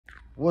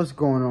What's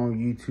going on,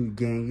 YouTube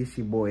gang? It's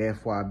your boy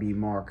FYB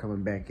Marr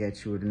coming back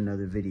at you with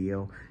another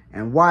video.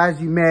 And why is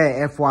you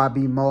mad,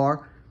 FYB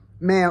Marr?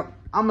 Man,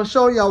 I'm gonna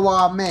show y'all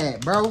why I'm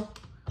mad, bro.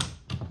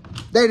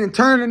 They done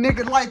turned the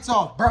nigga lights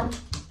off, bro.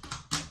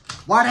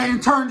 Why they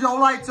done turned your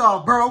lights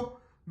off, bro?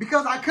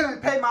 Because I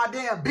couldn't pay my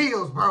damn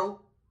bills, bro.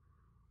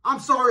 I'm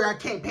sorry I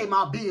can't pay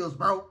my bills,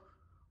 bro.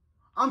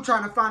 I'm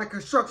trying to find a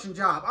construction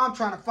job. I'm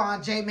trying to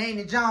find J Mane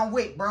and John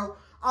Wick, bro.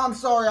 I'm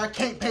sorry I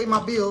can't pay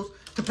my bills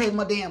to pay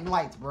my damn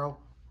lights, bro.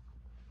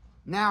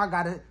 Now I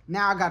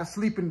gotta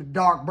sleep in the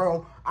dark,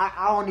 bro.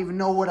 I don't even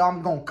know what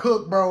I'm gonna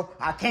cook, bro.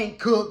 I can't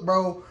cook,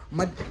 bro.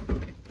 I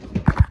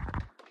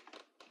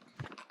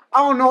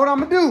don't know what I'm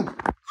gonna do.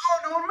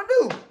 I don't know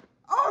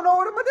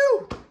what I'm gonna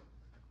do.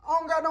 I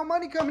don't got no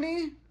money coming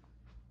in.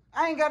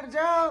 I ain't got a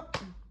job.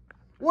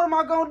 What am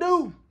I gonna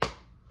do?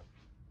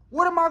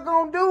 What am I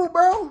gonna do,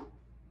 bro?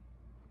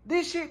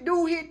 This shit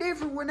do hit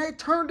different when they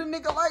turn the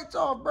nigga lights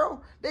off,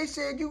 bro. They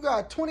said you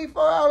got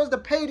 24 hours to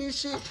pay this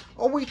shit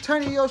or we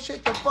turning your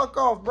shit the fuck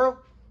off, bro.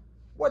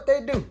 What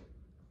they do?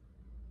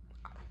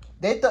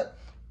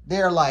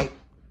 They're like,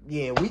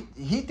 yeah,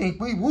 he think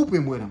we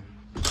whooping with him.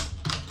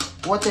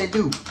 What they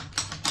do?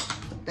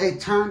 They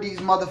turn these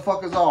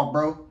motherfuckers off,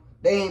 bro.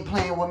 They ain't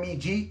playing with me,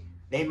 G.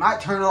 They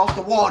might turn it off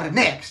the water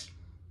next.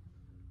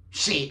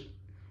 Shit.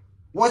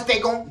 What they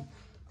gonna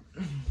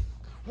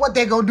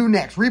do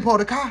next? Repo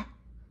the car?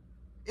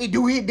 It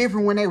do hit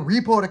different when they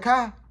repo the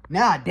car.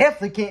 Now I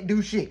definitely can't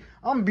do shit.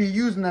 I'm gonna be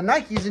using the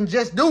Nikes and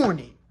just doing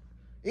it.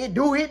 It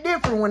do hit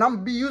different when I'm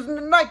gonna be using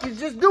the Nikes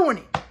just doing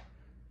it.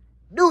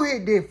 Do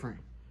hit different.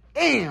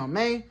 Damn,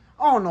 man.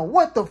 I don't know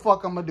what the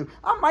fuck I'm gonna do.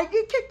 I might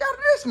get kicked out of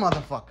this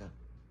motherfucker.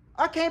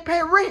 I can't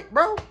pay rent,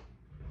 bro.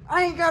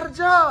 I ain't got a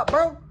job,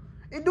 bro.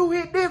 It do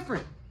hit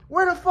different.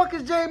 Where the fuck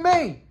is J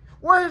Mane?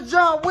 Where's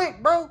John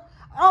Wick, bro?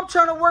 I'm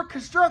trying to work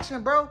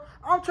construction, bro.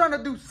 I'm trying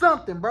to do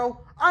something,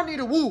 bro. I need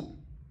a whoop.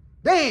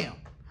 Damn,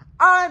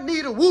 I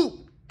need a whoop.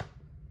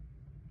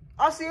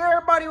 I see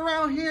everybody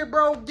around here,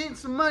 bro, getting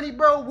some money,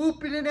 bro,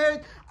 whooping and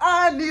everything.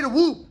 I need a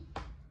whoop.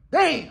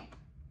 Damn,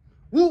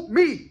 whoop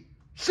me.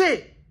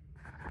 Shit.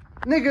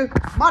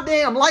 Nigga, my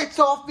damn lights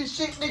off and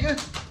shit, nigga.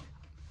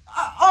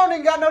 I don't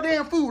even got no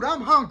damn food.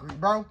 I'm hungry,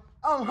 bro.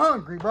 I'm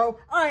hungry, bro.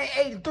 I ain't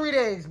ate in 3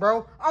 days,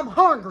 bro. I'm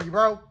hungry,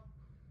 bro.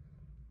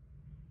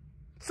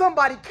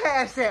 Somebody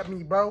cash at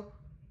me, bro.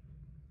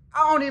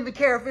 I don't even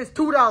care if it's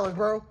 $2,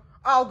 bro.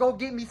 I'll go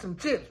get me some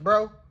chips,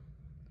 bro.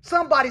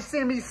 Somebody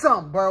send me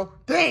something, bro.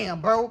 Damn,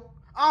 bro.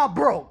 I'm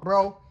broke,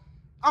 bro.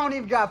 I don't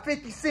even got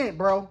 50 cents,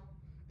 bro.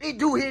 It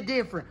do hit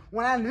different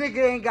when that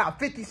nigga ain't got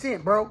 50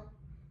 cents, bro.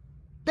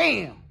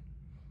 Damn.